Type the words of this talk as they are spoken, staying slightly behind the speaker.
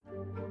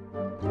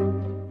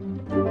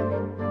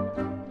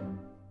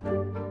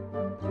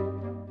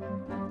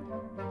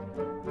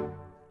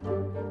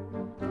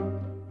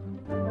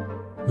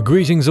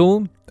Greetings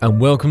all,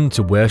 and welcome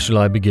to Where Shall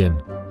I Begin?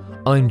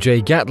 I'm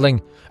Jay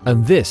Gatling,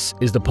 and this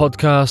is the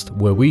podcast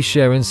where we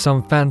share in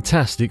some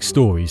fantastic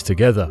stories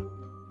together.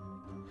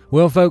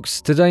 Well folks,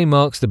 today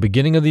marks the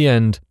beginning of the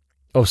end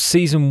of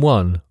Season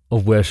 1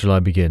 of Where Shall I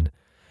Begin?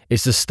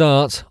 It's the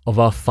start of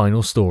our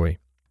final story.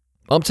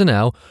 Up to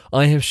now,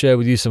 I have shared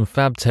with you some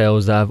fab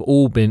tales that have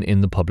all been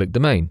in the public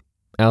domain,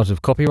 out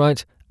of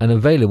copyright and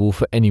available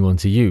for anyone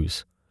to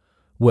use.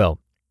 Well,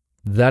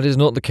 that is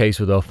not the case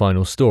with our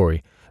final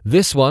story.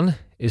 This one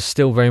is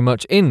still very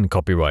much in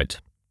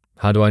copyright.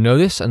 How do I know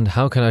this and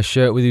how can I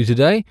share it with you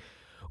today?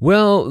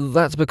 Well,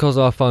 that's because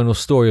our final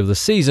story of the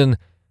season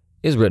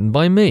is written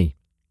by me.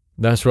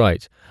 That's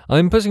right,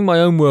 I'm putting my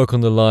own work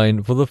on the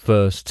line for the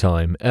first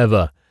time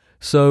ever.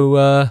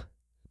 So,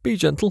 be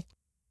gentle.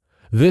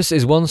 This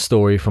is one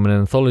story from an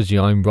anthology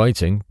I'm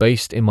writing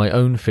based in my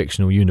own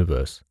fictional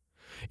universe.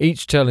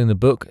 Each tale in the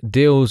book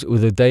deals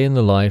with a day in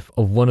the life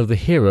of one of the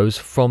heroes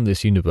from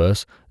this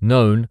universe,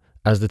 known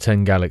as the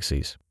 10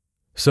 Galaxies.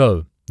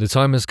 So, the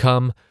time has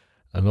come,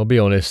 and I'll be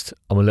honest,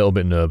 I'm a little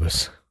bit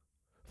nervous.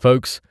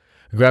 Folks,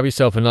 grab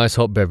yourself a nice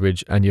hot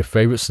beverage and your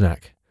favourite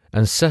snack,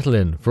 and settle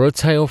in for a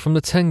tale from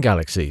the 10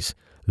 Galaxies.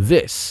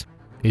 This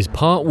is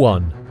part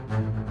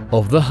 1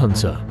 of The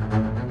Hunter.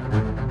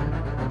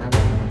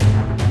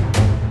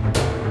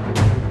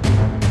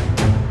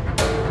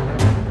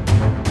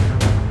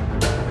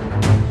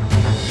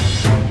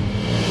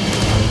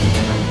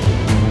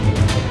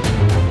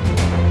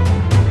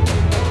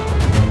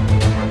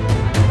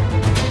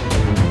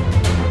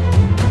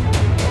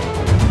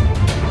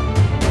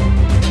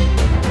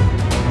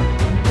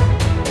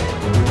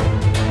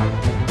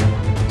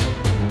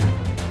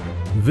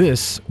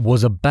 This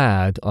was a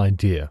bad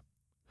idea.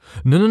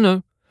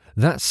 No.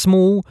 That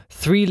small,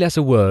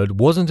 3-letter word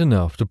wasn't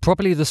enough to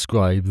properly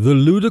describe the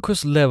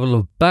ludicrous level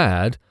of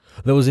bad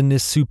that was in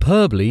this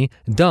superbly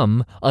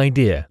dumb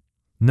idea.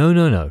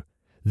 No.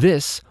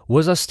 This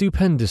was a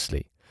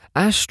stupendously,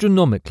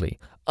 astronomically,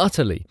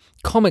 utterly,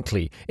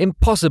 comically,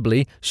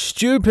 impossibly,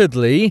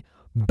 stupidly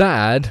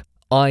bad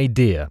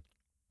idea.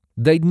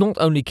 They'd not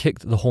only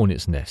kicked the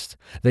hornet's nest,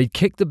 they'd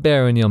kicked the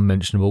bear in the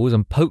unmentionables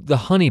and poked the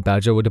honey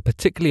badger with a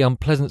particularly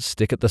unpleasant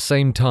stick at the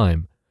same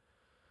time.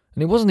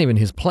 And it wasn't even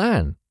his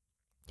plan.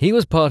 He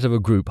was part of a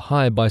group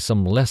hired by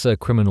some lesser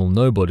criminal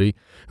nobody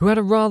who had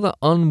a rather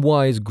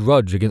unwise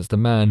grudge against the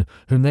man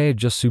whom they had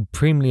just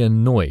supremely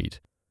annoyed.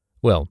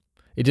 Well,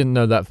 he didn't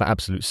know that for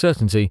absolute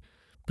certainty,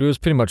 but it was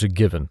pretty much a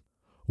given.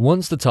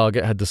 Once the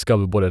target had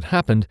discovered what had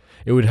happened,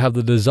 it would have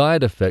the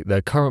desired effect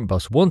their current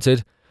boss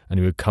wanted, and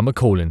he would come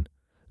a-calling,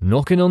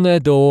 knocking on their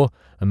door,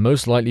 and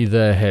most likely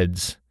their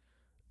heads.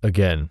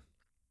 Again.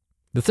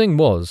 The thing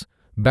was,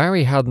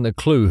 Barry hadn't a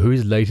clue who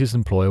his latest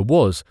employer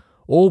was,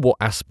 or what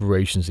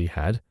aspirations he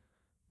had,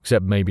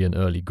 except maybe an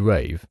early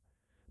grave.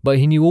 But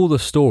he knew all the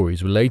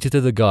stories related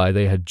to the guy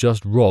they had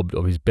just robbed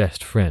of his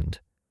best friend.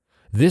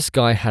 This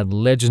guy had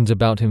legends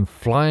about him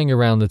flying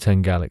around the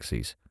 10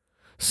 Galaxies.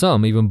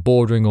 Some even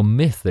bordering on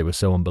myth, they were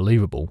so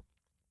unbelievable.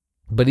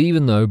 But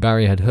even though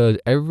Barry had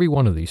heard every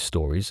one of these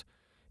stories,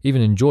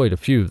 even enjoyed a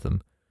few of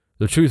them,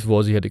 the truth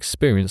was he had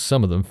experienced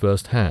some of them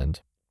firsthand,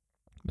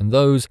 and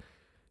those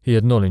he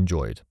had not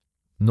enjoyed,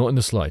 not in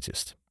the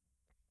slightest.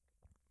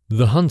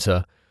 The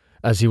Hunter,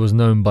 as he was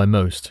known by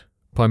most,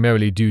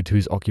 primarily due to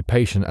his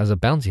occupation as a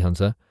bounty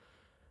hunter,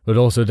 but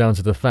also down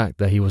to the fact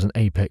that he was an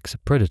apex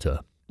predator,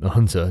 a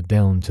hunter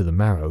down to the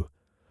marrow,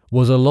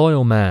 was a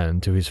loyal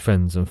man to his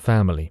friends and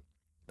family,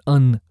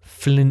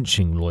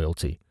 unflinching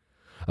loyalty,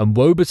 and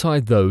woe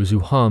betide those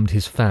who harmed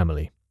his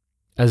family,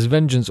 as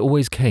vengeance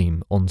always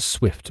came on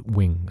swift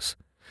wings,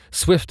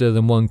 swifter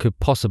than one could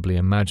possibly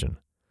imagine.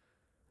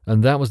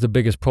 And that was the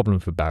biggest problem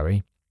for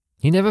Barry.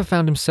 He never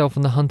found himself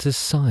on the hunter's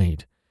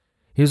side.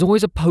 He was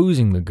always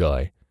opposing the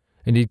guy,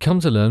 and he'd come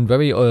to learn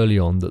very early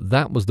on that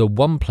that was the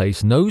one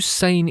place no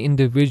sane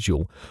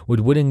individual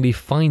would willingly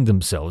find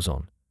themselves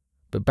on.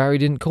 But Barry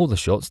didn't call the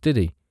shots, did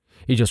he?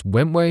 He just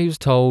went where he was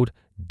told,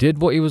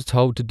 did what he was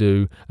told to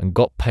do, and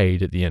got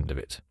paid at the end of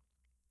it.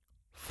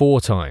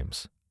 4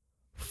 times.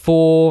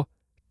 4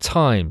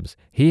 times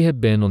he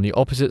had been on the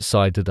opposite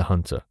side to the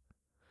hunter.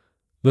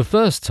 The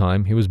first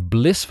time he was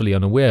blissfully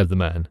unaware of the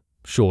man,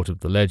 short of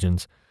the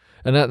legends,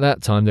 and at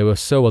that time they were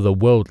so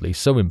otherworldly,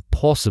 so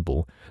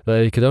impossible, that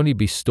they could only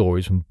be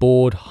stories from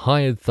bored,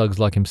 hired thugs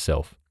like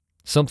himself,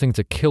 something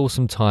to kill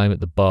some time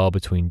at the bar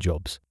between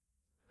jobs.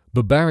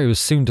 But Barry was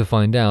soon to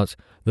find out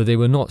that they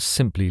were not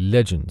simply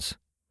legends.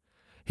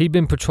 He'd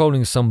been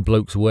patrolling some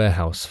bloke's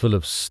warehouse full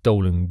of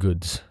stolen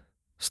goods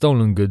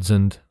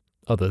and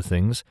other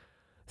things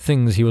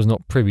he was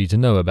not privy to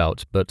know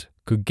about, but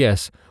could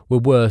guess were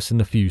worse than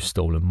a few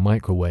stolen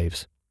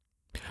microwaves.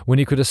 When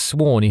he could have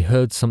sworn he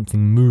heard something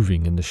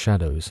moving in the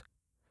shadows.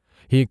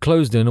 He had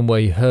closed in on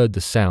where he heard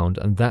the sound,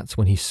 and that's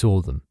when he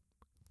saw them.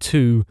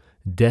 2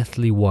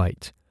 deathly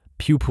white,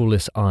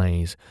 pupilless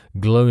eyes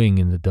glowing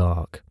in the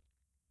dark.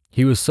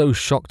 He was so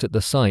shocked at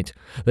the sight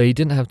that he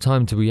didn't have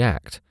time to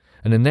react,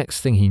 and the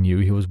next thing he knew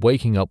he was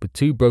waking up with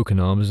 2 broken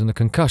arms and a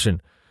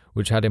concussion,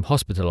 which had him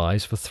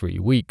hospitalized for 3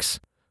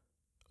 weeks.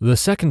 The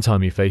second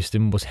time he faced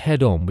him was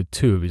head-on with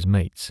two of his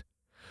mates.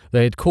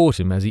 They had caught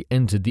him as he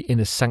entered the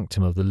inner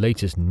sanctum of the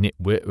latest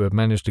nitwit who had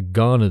managed to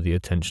garner the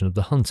attention of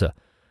the hunter,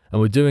 and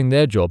were doing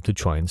their job to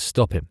try and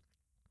stop him.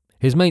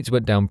 His mates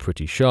went down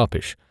pretty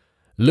sharpish.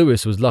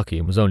 Lewis was lucky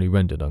and was only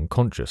rendered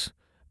unconscious.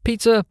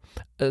 Peter,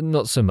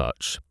 not so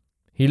much.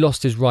 He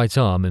lost his right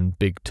arm and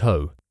big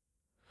toe.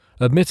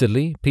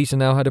 Admittedly, Peter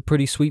now had a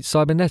pretty sweet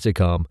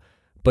cybernetic arm,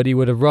 but he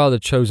would have rather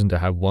chosen to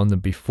have one than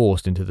be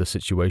forced into the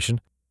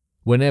situation.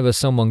 Whenever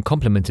someone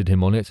complimented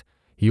him on it,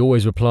 he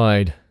always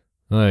replied,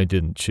 "I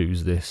didn't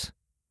choose this."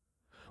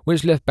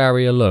 Which left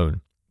Barry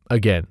alone,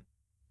 again,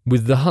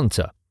 with the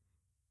hunter.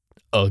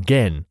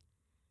 Again.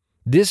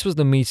 This was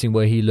the meeting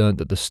where he learnt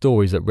that the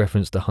stories that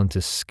referenced the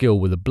hunter's skill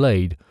with a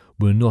blade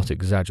were not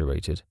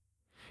exaggerated.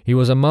 He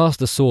was a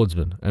master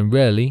swordsman and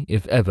rarely,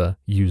 if ever,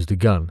 used a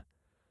gun.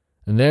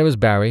 And there was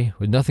Barry,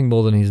 with nothing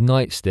more than his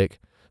nightstick,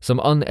 some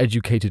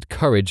uneducated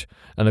courage,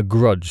 and a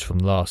grudge from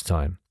last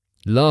time.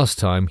 Last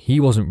time he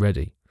wasn't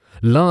ready.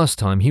 Last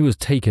time he was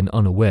taken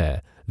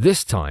unaware.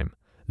 This time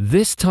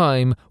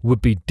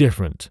would be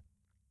different.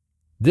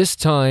 This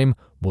time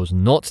was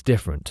not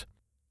different.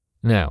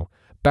 Now,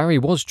 Barry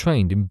was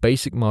trained in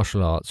basic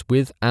martial arts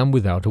with and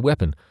without a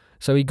weapon,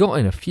 so he got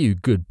in a few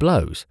good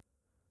blows.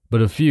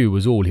 But a few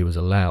was all he was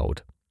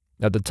allowed.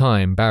 At the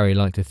time, Barry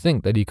liked to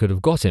think that he could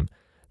have got him,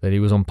 that he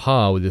was on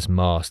par with this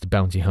masked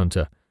bounty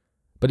hunter.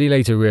 But he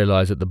later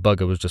realised that the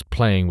bugger was just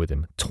playing with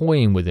him,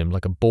 toying with him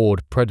like a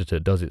bored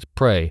predator does its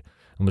prey,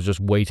 and was just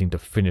waiting to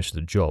finish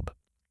the job.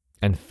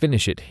 And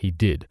finish it he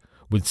did,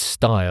 with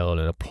style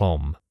and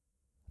aplomb.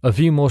 A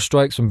few more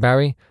strikes from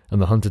Barry,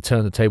 and the hunter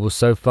turned the table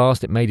so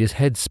fast it made his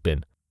head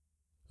spin.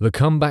 The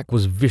comeback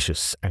was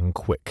vicious and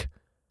quick.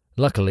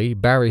 Luckily,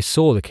 Barry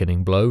saw the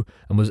killing blow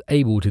and was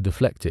able to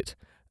deflect it.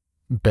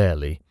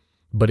 Barely,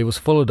 but it was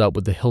followed up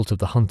with the hilt of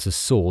the hunter's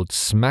sword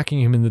smacking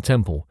him in the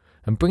temple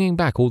and bringing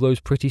back all those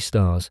pretty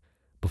stars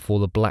before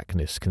the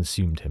blackness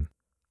consumed him.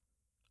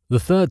 The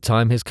third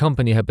time his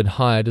company had been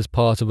hired as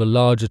part of a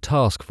larger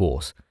task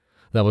force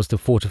that was to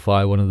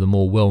fortify one of the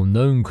more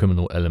well-known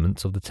criminal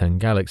elements of the 10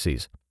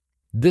 Galaxies.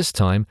 This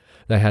time,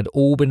 they had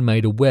all been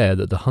made aware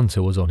that the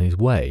hunter was on his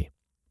way.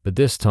 But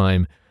this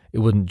time, it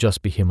wouldn't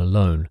just be him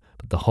alone,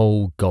 but the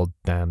whole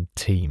goddamn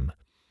team.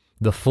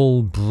 The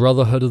full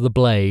Brotherhood of the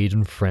Blade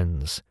and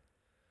friends.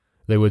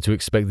 They were to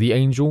expect the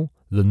Angel,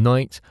 the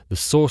Knight, the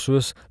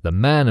Sorceress, the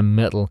Man in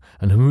Metal,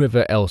 and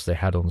whoever else they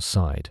had on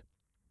side.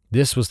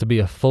 This was to be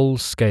a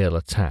full-scale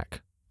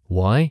attack.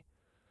 Why?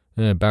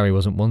 Barry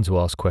wasn't one to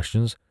ask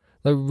questions,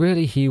 though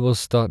really he was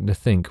starting to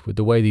think, with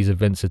the way these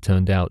events had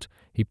turned out,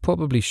 he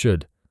probably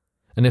should.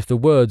 And if the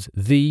words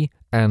 "the"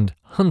 and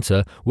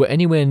 "hunter" were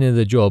anywhere near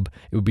the job,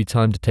 it would be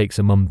time to take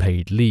some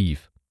unpaid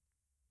leave.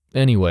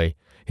 Anyway,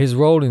 his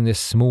role in this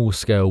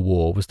small-scale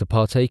war was to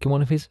partake in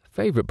one of his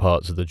favourite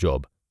parts of the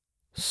job.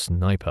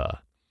 Sniper.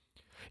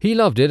 He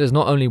loved it, as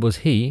not only was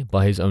he,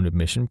 by his own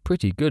admission,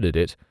 pretty good at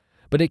it,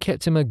 but it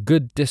kept him a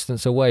good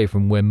distance away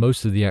from where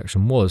most of the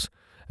action was,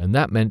 and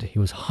that meant he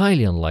was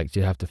highly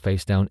unlikely to have to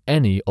face down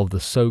any of the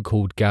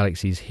so-called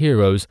Galaxy's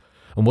heroes,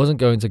 and wasn't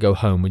going to go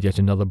home with yet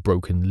another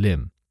broken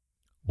limb.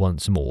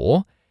 Once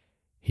more,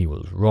 he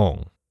was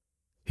wrong.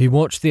 He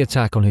watched the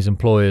attack on his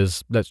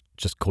employer's, let's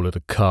just call it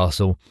a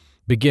castle,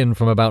 begin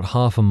from about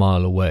half a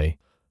mile away.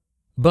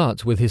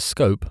 But with his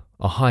scope,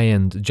 a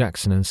high-end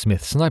Jackson &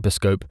 Smith sniper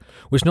scope,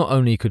 which not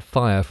only could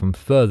fire from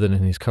further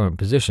than his current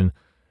position,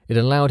 it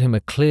allowed him a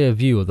clear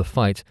view of the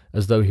fight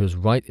as though he was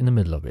right in the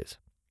middle of it.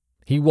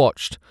 He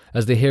watched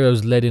as the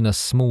heroes led in a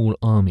small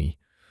army.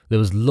 There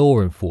was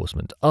law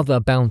enforcement, other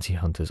bounty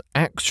hunters,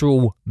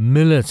 actual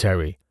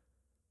military.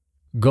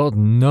 God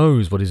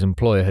knows what his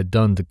employer had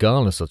done to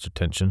garner such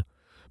attention,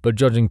 but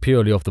judging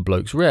purely off the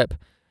bloke's rep,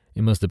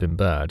 it must have been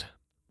bad.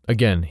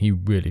 Again, he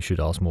really should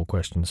ask more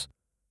questions.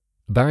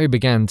 Barry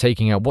began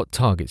taking out what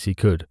targets he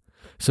could,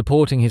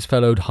 supporting his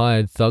fellow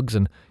hired thugs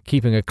and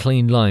keeping a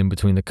clean line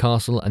between the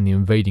castle and the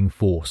invading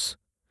force.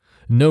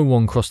 No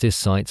one crossed his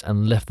sights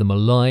and left them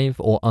alive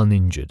or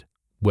uninjured.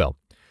 Well,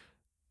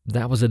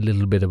 that was a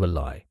little bit of a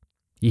lie.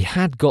 He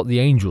had got the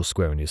Angel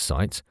square in his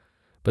sights,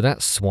 but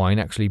that swine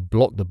actually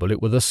blocked the bullet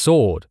with a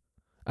sword.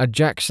 A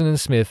Jackson &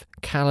 Smith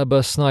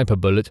caliber sniper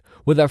bullet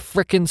with a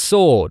frickin'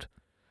 sword!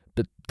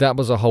 But that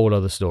was a whole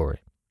other story.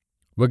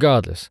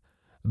 Regardless,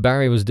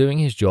 Barry was doing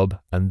his job,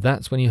 and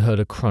that's when he heard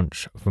a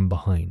crunch from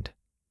behind.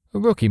 A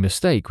rookie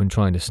mistake when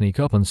trying to sneak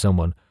up on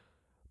someone,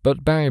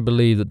 but Barry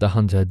believed that the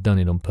hunter had done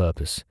it on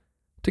purpose,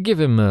 to give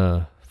him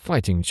a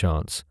fighting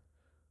chance.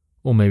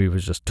 Or maybe it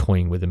was just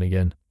toying with him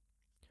again.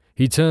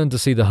 He turned to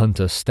see the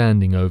hunter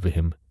standing over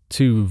him,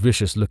 two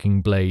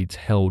vicious-looking blades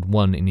held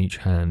one in each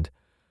hand.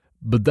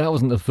 But that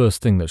wasn't the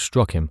first thing that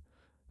struck him.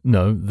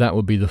 No, that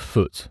would be the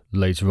foot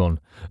later on.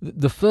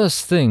 The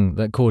first thing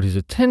that caught his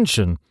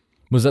attention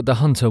was that the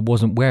hunter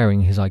wasn't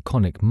wearing his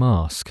iconic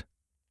mask.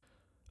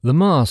 The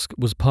mask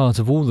was part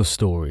of all the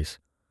stories.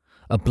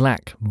 A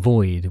black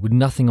void with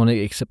nothing on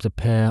it except a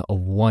pair of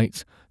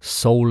white,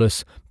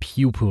 soulless,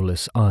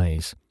 pupilless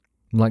eyes,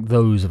 like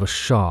those of a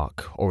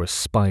shark or a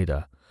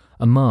spider.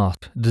 a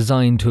mask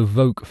designed to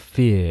evoke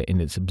fear in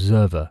its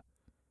observer.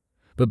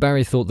 But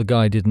Barry thought the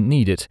guy didn't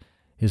need it.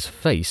 His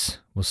face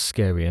was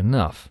scary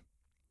enough.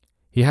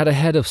 He had a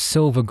head of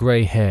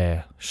silver-grey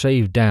hair,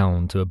 shaved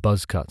down to a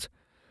buzz cut,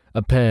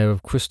 a pair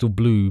of crystal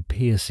blue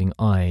piercing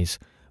eyes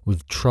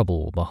with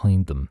trouble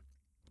behind them,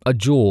 a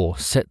jaw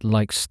set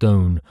like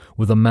stone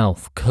with a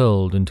mouth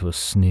curled into a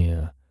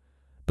sneer.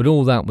 But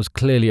all that was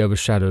clearly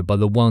overshadowed by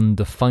the one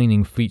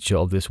defining feature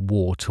of this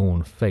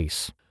war-torn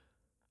face.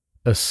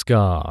 A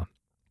scar.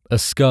 A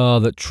scar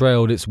that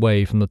trailed its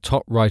way from the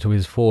top right of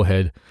his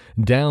forehead,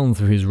 down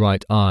through his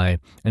right eye,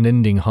 and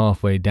ending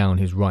halfway down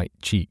his right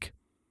cheek.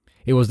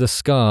 It was the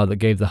scar that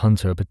gave the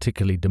hunter a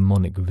particularly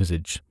demonic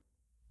visage.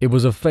 It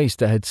was a face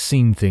that had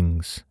seen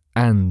things,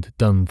 and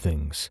done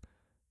things.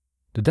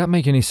 Did that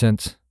make any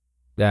sense?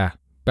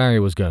 Barry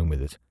was going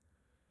with it.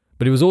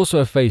 But it was also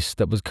a face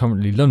that was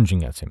currently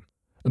lunging at him.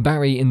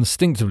 Barry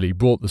instinctively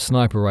brought the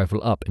sniper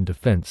rifle up in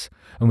defense,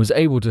 and was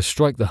able to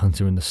strike the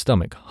hunter in the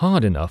stomach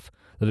hard enough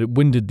that it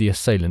winded the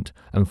assailant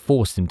and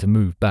forced him to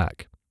move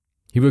back.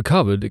 He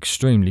recovered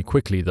extremely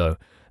quickly though,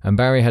 and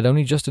Barry had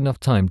only just enough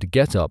time to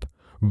get up,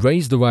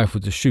 raise the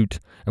rifle to shoot,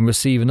 and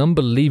receive an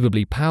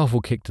unbelievably powerful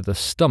kick to the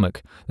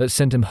stomach that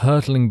sent him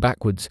hurtling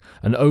backwards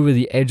and over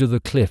the edge of the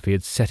cliff he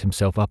had set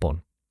himself up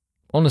on.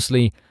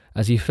 Honestly,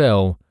 as he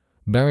fell,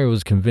 Barry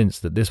was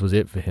convinced that this was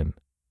it for him.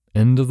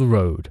 End of the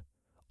road.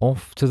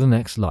 Off to the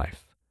next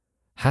life.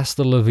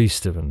 Hasta la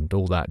vista and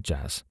all that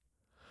jazz.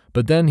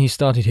 But then he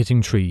started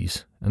hitting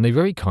trees, and they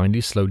very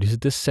kindly slowed his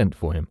descent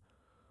for him,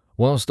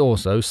 whilst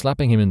also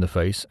slapping him in the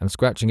face and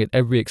scratching at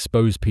every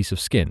exposed piece of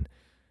skin,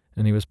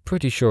 and he was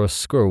pretty sure a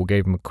squirrel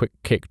gave him a quick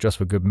kick just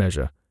for good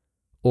measure.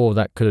 Or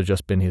that could have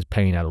just been his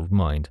pain-addled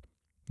mind,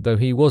 though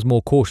he was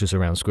more cautious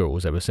around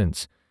squirrels ever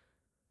since.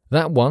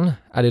 That one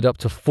added up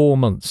to 4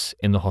 months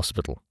in the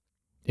hospital.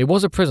 It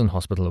was a prison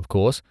hospital, of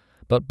course,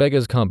 but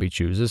beggars can't be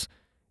choosers.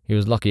 He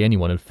was lucky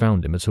anyone had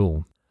found him at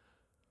all.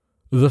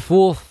 The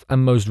fourth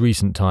and most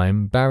recent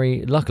time,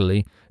 Barry,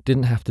 luckily,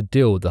 didn't have to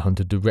deal with the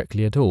hunter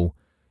directly at all.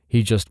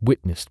 He just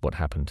witnessed what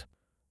happened.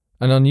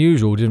 And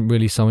unusual didn't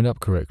really sum it up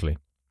correctly.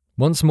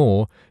 Once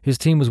more, his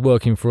team was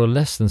working for a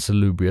less than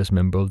salubrious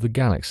member of the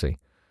galaxy.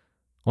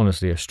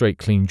 Honestly, a straight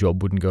clean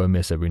job wouldn't go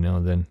amiss every now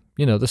and then.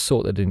 You know, the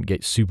sort that didn't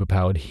get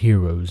superpowered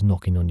heroes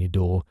knocking on your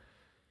door.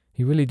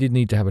 He really did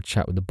need to have a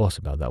chat with the boss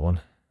about that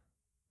one.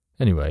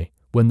 Anyway,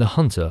 when the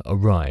hunter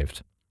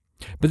arrived.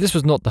 But this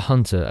was not the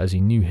hunter as he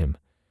knew him.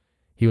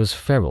 He was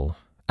feral,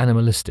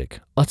 animalistic,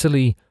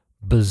 utterly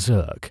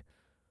berserk.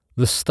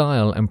 The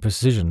style and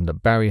precision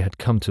that Barry had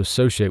come to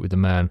associate with the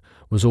man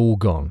was all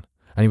gone,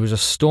 and he was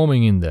just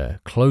storming in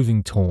there,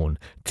 clothing torn,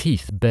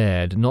 teeth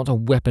bared, not a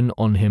weapon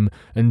on him,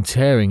 and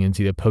tearing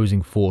into the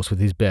opposing force with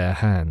his bare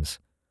hands.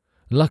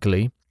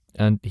 Luckily,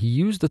 and he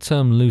used the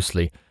term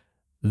loosely,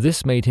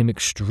 this made him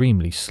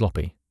extremely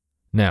sloppy.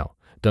 Now,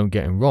 don't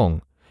get him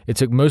wrong, it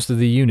took most of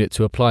the unit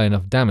to apply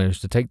enough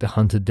damage to take the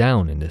hunter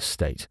down in this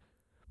state,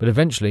 but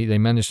eventually they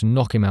managed to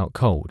knock him out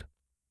cold.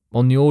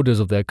 On the orders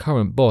of their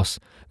current boss,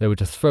 they were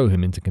to throw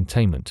him into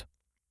containment.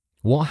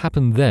 What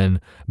happened then,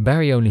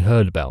 Barry only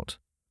heard about.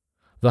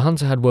 The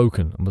hunter had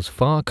woken and was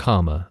far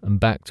calmer and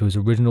back to his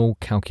original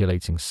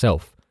calculating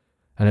self,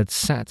 and had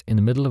sat in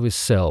the middle of his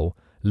cell,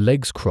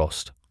 legs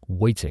crossed,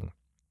 waiting.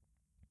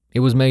 It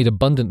was made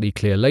abundantly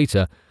clear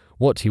later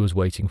what he was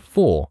waiting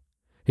for.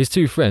 His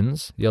 2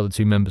 friends, the other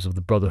 2 members of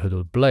the Brotherhood of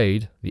the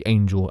Blade, the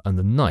Angel and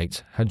the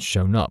Knight, had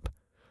shown up,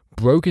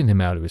 broken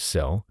him out of his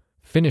cell,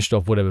 finished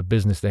off whatever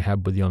business they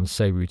had with the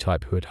unsavory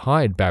type who had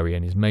hired Barry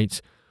and his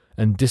mates,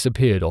 and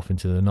disappeared off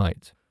into the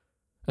night.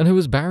 And who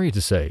was Barry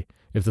to say,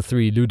 if the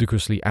 3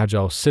 ludicrously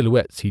agile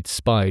silhouettes he'd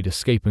spied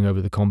escaping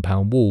over the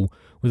compound wall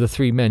were the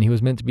 3 men he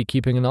was meant to be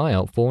keeping an eye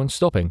out for and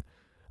stopping?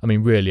 I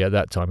mean, really, at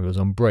that time he was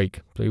on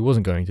break, so he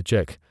wasn't going to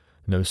check.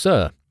 No,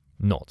 sir,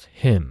 not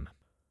him.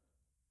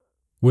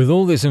 With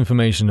all this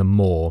information and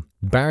more,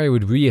 Barry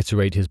would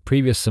reiterate his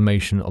previous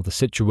summation of the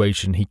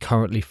situation he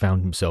currently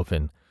found himself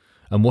in,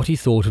 and what he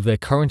thought of their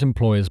current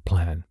employer's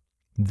plan.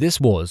 This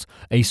was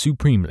a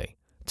supremely,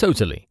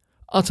 totally,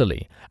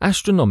 utterly,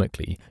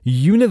 astronomically,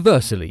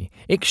 universally,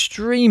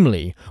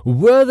 extremely,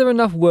 were there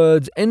enough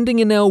words ending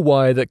in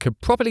ly that could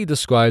properly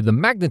describe the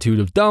magnitude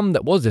of dumb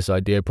that was this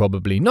idea?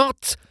 Probably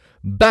not.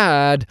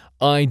 Bad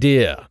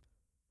idea.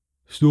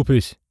 Stop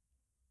it.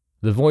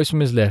 The voice from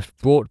his left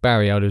brought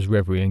Barry out of his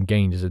reverie and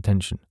gained his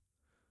attention.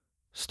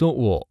 Stop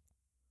what?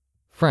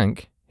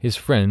 Frank, his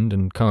friend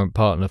and current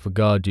partner for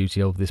guard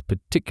duty of this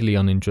particularly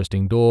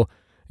uninteresting door,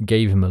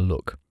 gave him a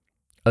look.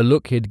 A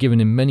look he had given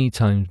him many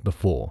times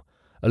before.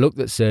 A look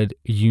that said,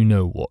 you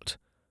know what.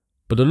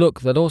 But a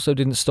look that also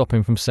didn't stop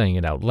him from saying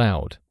it out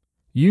loud.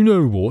 You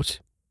know what?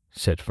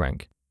 Said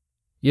Frank.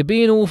 You're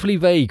being awfully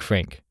vague,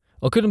 Frank.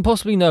 I couldn't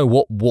possibly know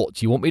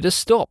what you want me to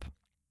stop.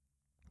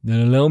 Then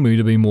allow me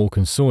to be more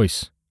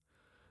concise.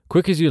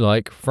 Quick as you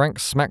like, Frank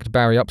smacked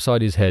Barry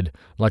upside his head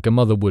like a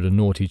mother would a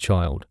naughty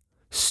child.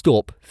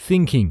 Stop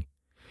thinking.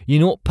 You're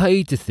not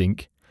paid to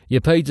think. You're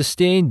paid to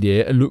stand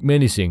there and look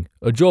menacing,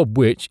 a job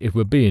which, if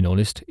we're being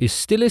honest, is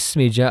still a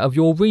smidge out of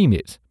your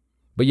remit.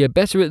 but you're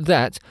better at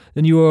that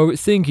than you are at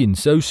thinking,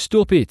 so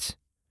stop it.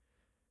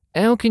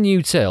 How can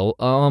you tell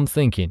how I'm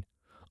thinking?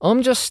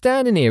 I'm just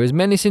standing here as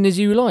menacing as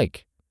you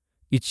like.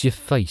 It's your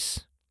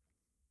face.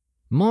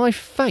 My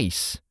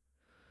face?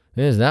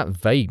 There's that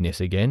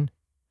vagueness again.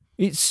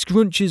 It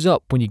scrunches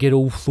up when you get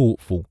all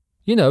thoughtful.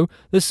 You know,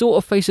 the sort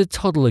of face a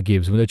toddler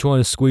gives when they're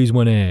trying to squeeze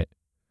one out.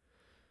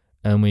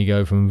 And we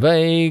go from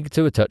vague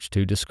to a touch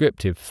too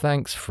descriptive.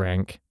 Thanks,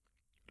 Frank.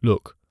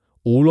 Look,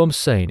 all I'm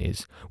saying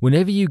is,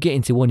 whenever you get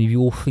into one of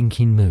your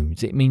thinking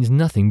moods, it means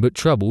nothing but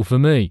trouble for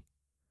me.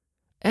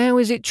 How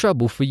is it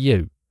trouble for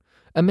you?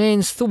 A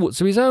man's thoughts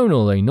are his own,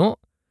 are they not?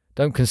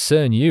 Don't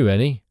concern you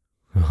any.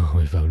 Oh,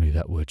 if only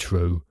that were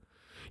true.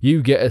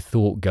 You get a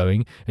thought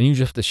going, and you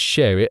just have to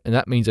share it, and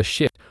that means a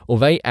shift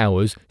of 8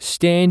 hours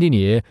standing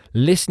here,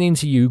 listening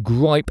to you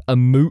gripe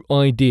and moot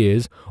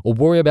ideas, or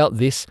worry about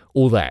this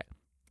or that.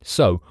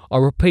 So, I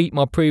repeat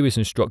my previous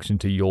instruction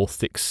to your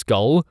thick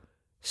skull.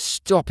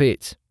 Stop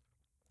it.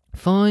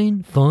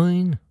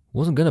 Fine.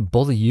 Wasn't going to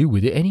bother you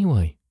with it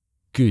anyway.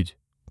 Good.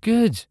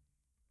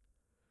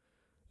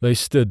 They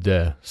stood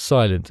there,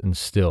 silent and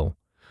still,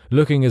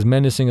 looking as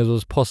menacing as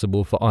was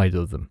possible for either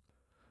of them,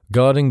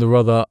 guarding the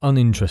rather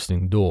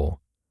uninteresting door.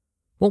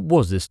 What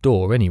was this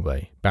door,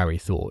 anyway? Barry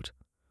thought.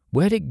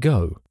 Where'd it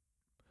go?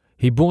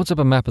 He brought up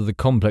a map of the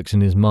complex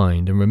in his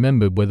mind and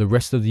remembered where the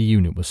rest of the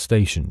unit was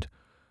stationed.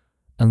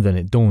 And then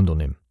it dawned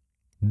on him.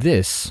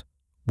 This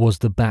was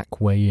the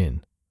back way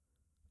in.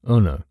 Oh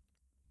no.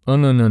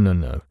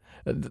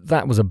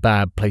 That was a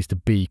bad place to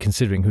be,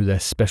 considering who their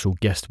special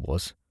guest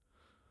was.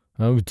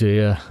 Oh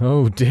dear.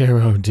 I'm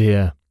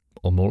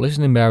not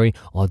listening, Barry.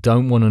 I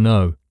don't want to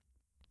know.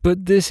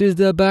 But this is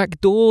the back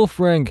door,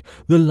 Frank.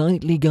 The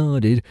lightly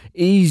guarded,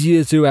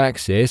 easier to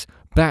access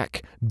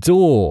back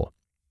door.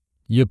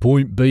 Your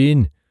point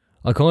being,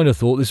 I kind of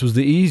thought this was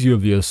the easier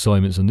of the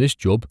assignments on this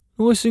job.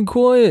 Nice and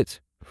quiet.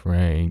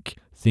 Frank,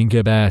 think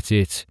about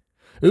it.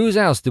 Whose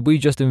house did we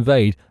just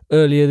invade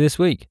earlier this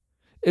week?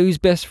 Whose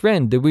best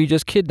friend did we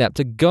just kidnap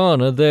to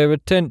garner their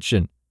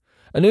attention?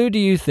 And who do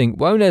you think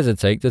won't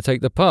hesitate to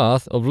take the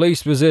path of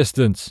least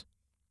resistance?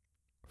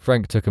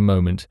 Frank took a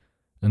moment,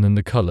 and then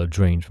the colour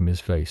drained from his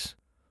face.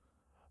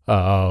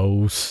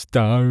 Oh,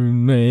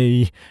 stone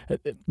me.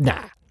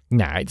 Nah,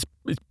 it's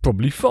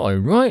probably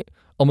fine, right?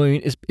 I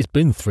mean, it's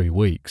been 3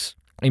 weeks.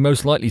 He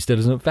most likely still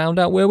hasn't found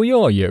out where we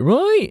are yet,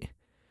 right?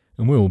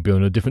 And we'll be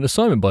on a different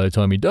assignment by the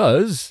time he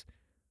does.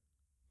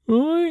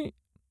 Right?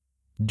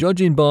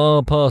 Judging by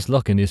our past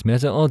luck in this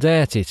matter, I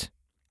doubt it.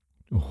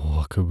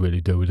 Oh, I could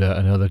really do without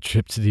another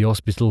trip to the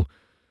hospital.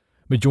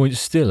 My joints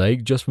still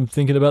ache just from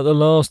thinking about the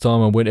last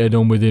time I went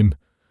head-on with him.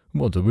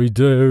 What do we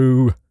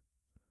do?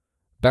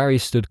 Barry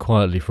stood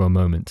quietly for a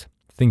moment,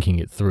 thinking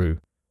it through.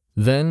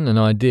 Then an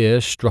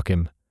idea struck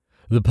him.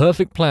 The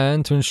perfect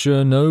plan to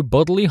ensure no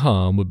bodily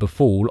harm would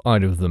befall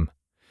either of them.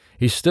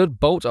 He stood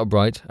bolt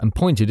upright and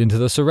pointed into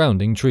the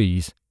surrounding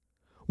trees.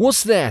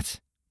 What's that?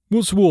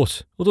 What's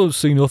what? I don't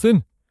see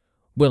nothing.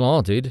 Well,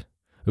 I did.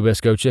 We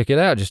best go check it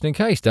out just in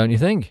case, don't you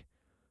think?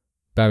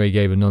 Barry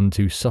gave a none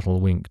too subtle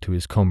wink to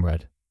his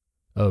comrade.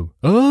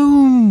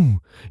 Oh,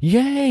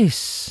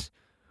 yes.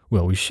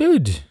 Well, we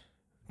should.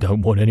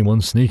 Don't want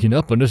anyone sneaking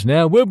up on us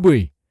now, would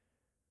we?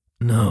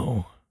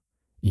 No,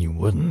 you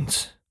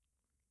wouldn't.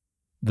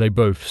 They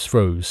both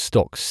froze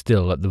stock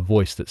still at the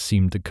voice that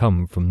seemed to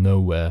come from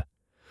nowhere.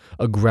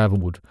 A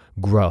gravelled,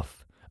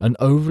 gruff, and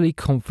overly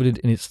confident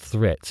in its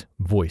threat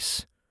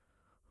voice.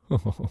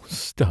 Oh,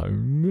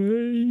 stone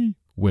me,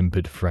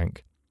 whimpered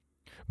Frank.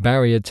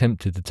 Barry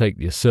attempted to take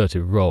the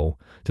assertive role,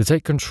 to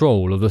take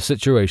control of the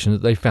situation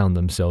that they found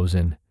themselves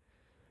in.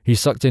 He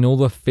sucked in all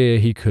the fear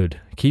he could,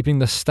 keeping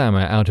the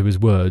stammer out of his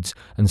words,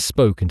 and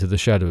spoke into the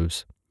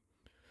shadows.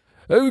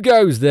 Who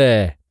goes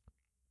there?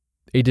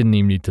 He didn't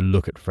even need to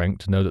look at Frank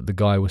to know that the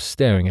guy was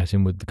staring at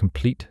him with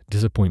complete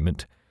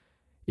disappointment.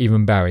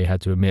 Even Barry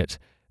had to admit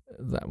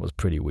that was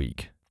pretty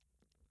weak.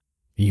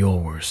 Your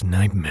worst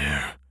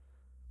nightmare,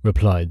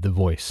 replied the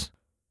voice.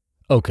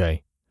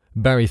 Okay,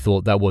 Barry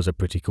thought that was a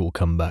pretty cool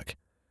comeback.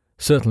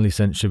 Certainly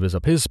sent shivers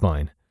up his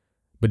spine,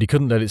 but he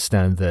couldn't let it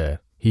stand there.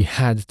 He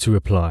had to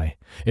reply,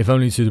 if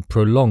only to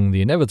prolong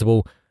the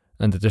inevitable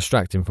and to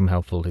distract him from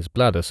how full his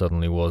bladder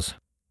suddenly was.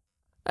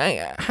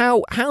 Hey,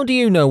 how do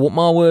you know what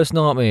my worst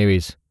nightmare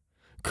is?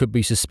 Could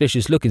be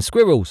suspicious-looking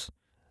squirrels,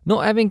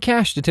 not having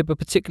cash to tip a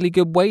particularly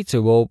good waiter,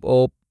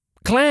 or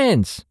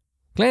clans.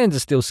 Clans are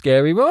still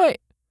scary, right?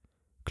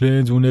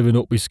 Clans will never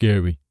not be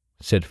scary,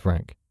 said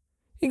Frank.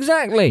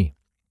 Exactly.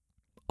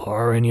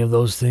 Are any of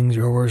those things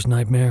your worst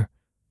nightmare?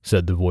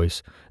 Said the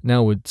voice,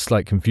 now with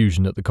slight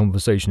confusion at the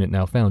conversation it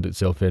now found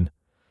itself in.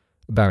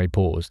 Barry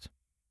paused.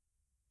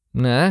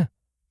 Nah,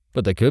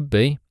 but they could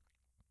be.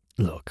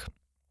 Look,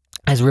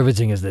 as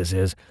riveting as this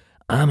is,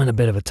 I'm in a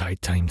bit of a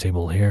tight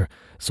timetable here,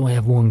 so I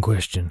have one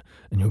question,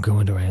 and you're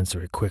going to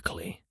answer it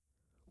quickly.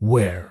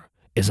 Where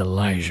is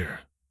Elijah?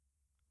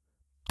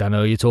 Don't know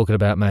what you're talking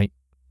about, mate,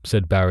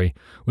 said Barry,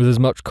 with as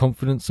much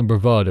confidence and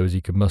bravado as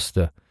he could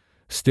muster,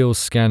 still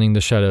scanning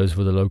the shadows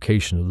for the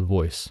location of the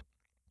voice.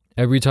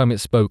 Every time it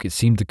spoke, it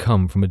seemed to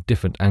come from a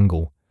different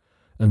angle.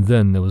 And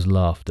then there was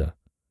laughter,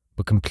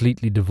 but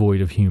completely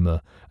devoid of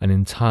humor and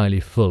entirely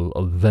full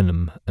of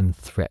venom and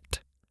threat.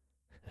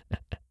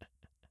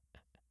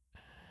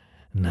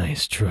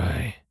 Nice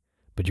try,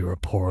 but you're a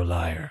poor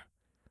liar.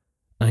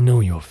 I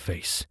know your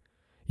face.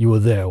 You were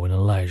there when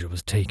Elijah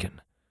was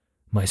taken.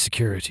 My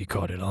security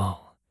caught it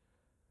all.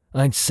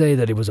 I'd say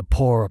that it was a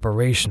poor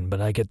operation,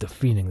 but I get the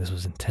feeling this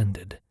was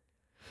intended.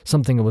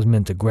 Something that was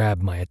meant to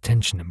grab my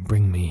attention and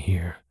bring me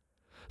here.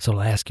 So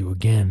I'll ask you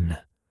again,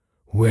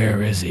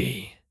 where is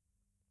he?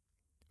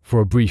 For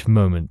a brief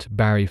moment,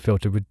 Barry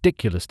felt a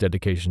ridiculous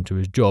dedication to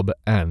his job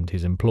and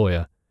his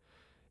employer.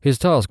 His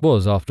task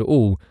was, after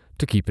all,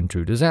 to keep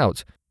intruders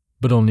out.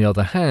 But on the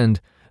other hand,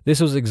 this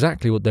was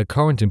exactly what their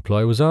current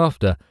employer was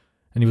after,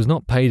 and he was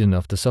not paid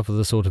enough to suffer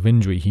the sort of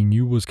injury he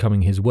knew was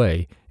coming his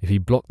way if he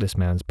blocked this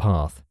man's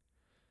path.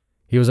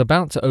 He was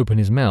about to open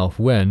his mouth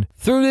when,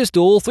 "Through this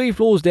door, 3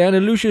 floors down,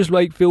 and Lucius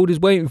Wakefield is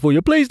waiting for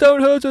you. Please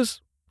don't hurt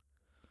us."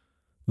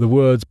 The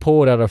words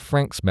poured out of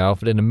Frank's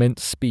mouth at an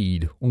immense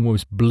speed,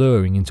 almost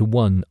blurring into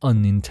one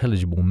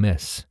unintelligible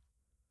mess.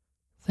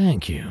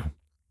 "Thank you,"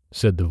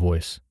 said the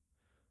voice.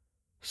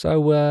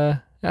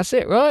 "So, that's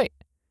it, right?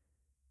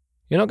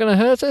 You're not going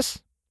to hurt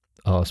us?"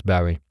 asked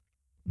Barry.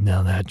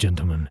 "Now that,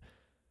 gentlemen,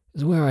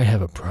 is where I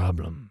have a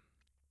problem."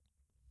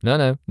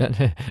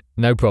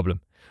 No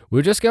problem.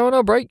 We'll just go on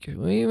our break.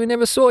 We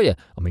never saw you.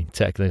 I mean,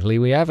 technically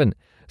we haven't.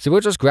 So we'll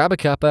just grab a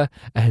cuppa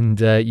and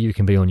you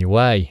can be on your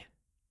way."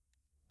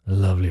 A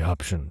lovely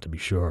option, to be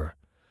sure.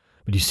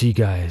 But you see,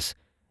 guys,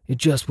 it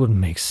just wouldn't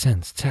make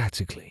sense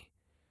tactically.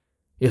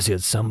 You see,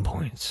 at some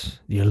point,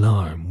 the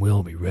alarm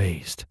will be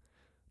raised.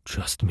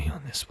 Trust me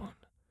on this one.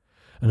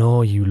 And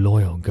all you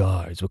loyal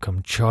guards will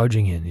come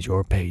charging in as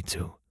you're paid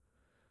to.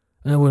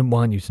 And I wouldn't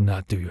want you to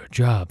not do your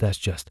job. That's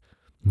just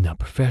not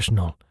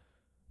professional.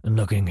 And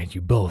looking at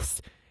you both,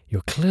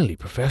 you're clearly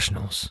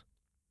professionals.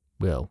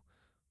 Well,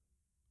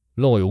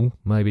 loyal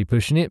may be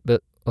pushing it,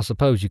 but I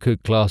suppose you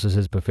could class us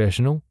as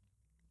professional.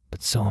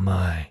 But so am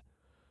I.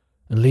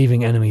 And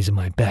leaving enemies in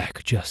my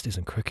back just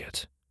isn't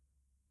cricket.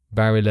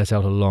 Barry let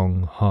out a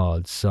long,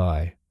 hard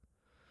sigh.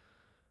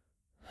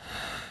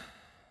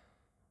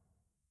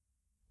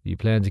 You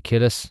plan to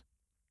kill us?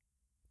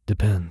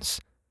 Depends.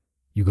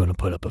 You gonna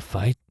put up a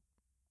fight?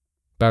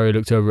 Barry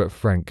looked over at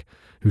Frank,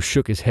 who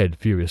shook his head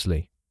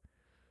furiously.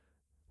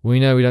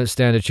 We know we don't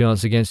stand a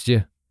chance against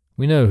you.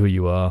 We know who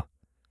you are.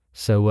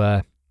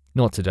 So,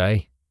 not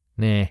today.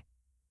 Nah.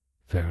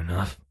 Fair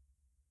enough.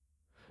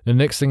 The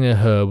next thing they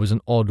heard was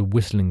an odd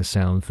whistling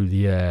sound through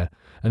the air,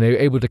 and they were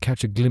able to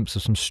catch a glimpse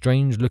of some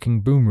strange-looking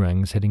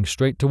boomerangs heading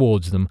straight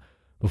towards them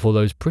before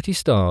those pretty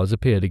stars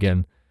appeared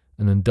again,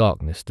 and then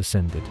darkness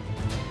descended.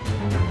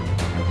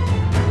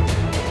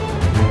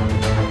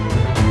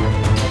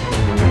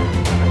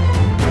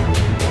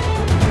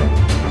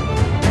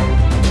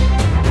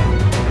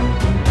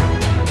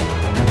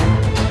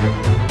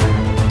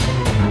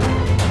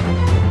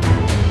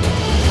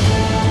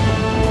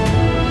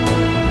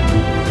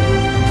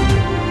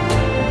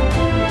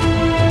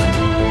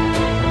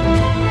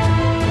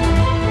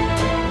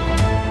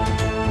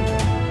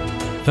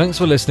 Thanks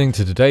for listening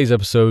to today's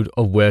episode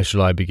of Where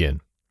Shall I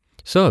Begin?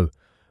 So,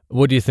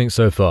 what do you think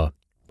so far?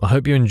 I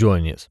hope you're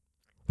enjoying it.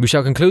 We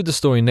shall conclude the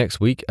story next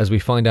week as we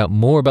find out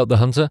more about the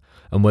hunter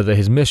and whether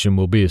his mission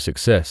will be a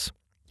success.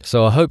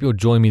 So I hope you'll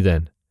join me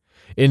then.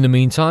 In the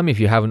meantime, if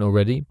you haven't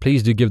already,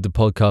 please do give the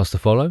podcast a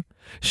follow,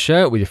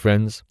 share it with your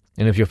friends,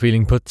 and if you're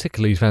feeling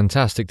particularly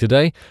fantastic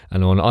today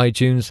and on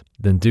iTunes,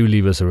 then do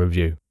leave us a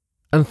review.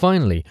 And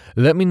finally,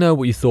 let me know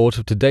what you thought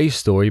of today's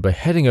story by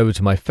heading over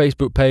to my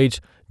Facebook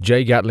page,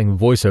 Jay Gatling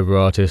Voiceover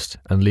Artist,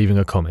 and leaving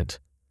a comment.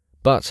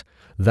 But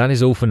that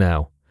is all for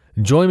now.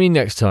 Join me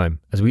next time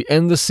as we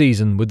end the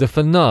season with the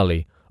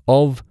finale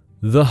of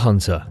The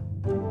Hunter.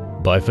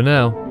 Bye for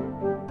now.